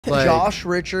Like, Josh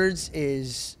Richards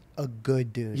is a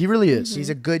good dude. he really is. He's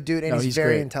a good dude, and he's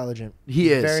very intelligent.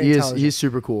 He's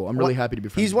super cool. I'm really happy to be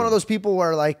friends with him. He's one of those people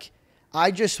where, like, I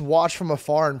just watch from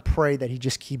afar and pray that he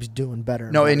just keeps doing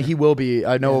better. No, and he will be.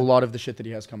 I know a lot of the shit that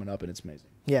he has coming up, and it's amazing.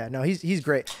 Yeah, no, he's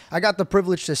great. I got the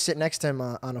privilege to sit next to him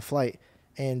on a flight.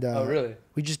 And oh, really?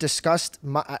 We just discussed,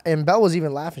 and Belle was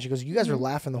even laughing. She goes, you guys were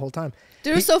laughing the whole time.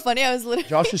 Dude, it was so funny. I was literally...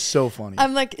 Josh is so funny.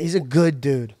 I'm like... He's a good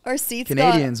dude. Our seats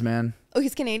Canadians, man. Oh,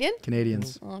 he's Canadian?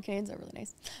 Canadians. Oh, Canadians are really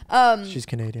nice. She's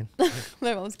Canadian.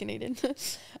 My mom's Canadian.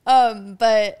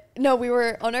 But no, we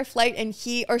were on our flight and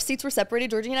our seats were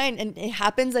separated, Georgie and I, and it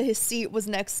happens that his seat was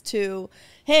next to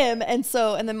him. And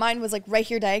then mine was like right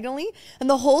here diagonally. And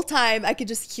the whole time I could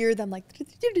just hear them like,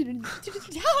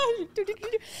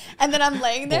 and then I'm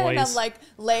laying there and I'm like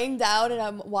laying down and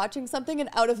I'm watching something and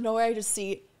out of nowhere I just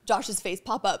see Josh's face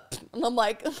pop up. And I'm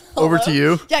like, hello? Over to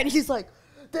you? Yeah, and he's like,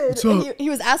 and he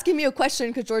was asking me a question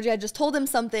because Georgie had just told him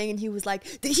something, and he was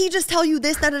like, "Did he just tell you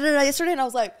this yesterday?" And I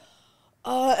was like,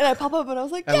 and I pop up and I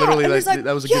was like, "Yeah." And literally, and like,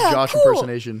 that was a good Josh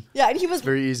impersonation. Yeah, and he was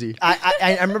very easy.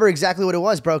 I remember exactly what it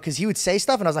was, bro, because he would say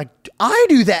stuff, and I was like, "I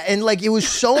do that," and like it was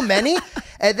so many,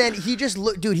 and then he just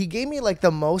looked, dude. He gave me like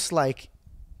the most like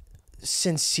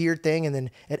sincere thing, and then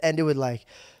it ended with like,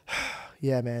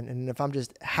 "Yeah, man," and if I'm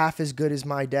just half as good as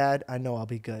my dad, I know I'll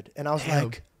be good. And I was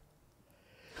like,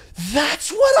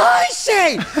 that's what I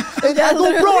say. And I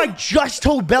go, bro, I just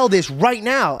told Belle this right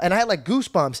now. And I had like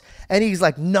goosebumps. And he's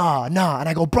like, nah. And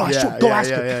I go, bro, go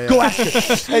ask her. Go ask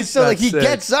her. And so like he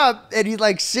gets up and he's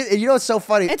like, sit. And you know what's so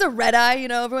funny? It's a red eye, you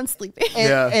know, everyone's sleeping.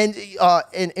 So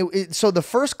the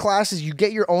first class is you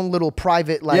get your own little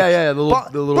private like. The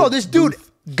little bro, this dude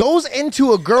goes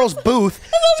into a girl's booth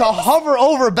to hover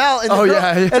over Belle. And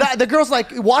and the girl's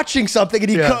like watching something and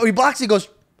he blocks it. He goes,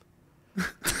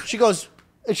 she goes.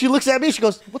 And she looks at me, she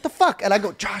goes, what the fuck? And I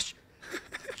go, Josh,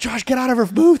 get out of her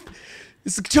booth.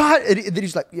 It's like, Josh. And then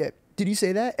he's like, yeah, did you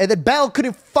say that? And then Belle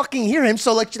couldn't fucking hear him.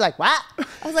 So like, she's like, what? I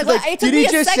was like, it took me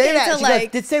a second to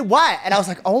like. Did say what? And I was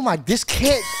like, oh my, this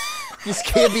can't be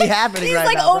happening he's right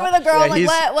like now. He's like over the girl, like,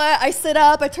 what? I sit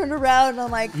up, I turned around, and I'm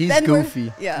like, he's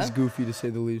goofy. Yeah. He's goofy to say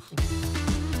the least.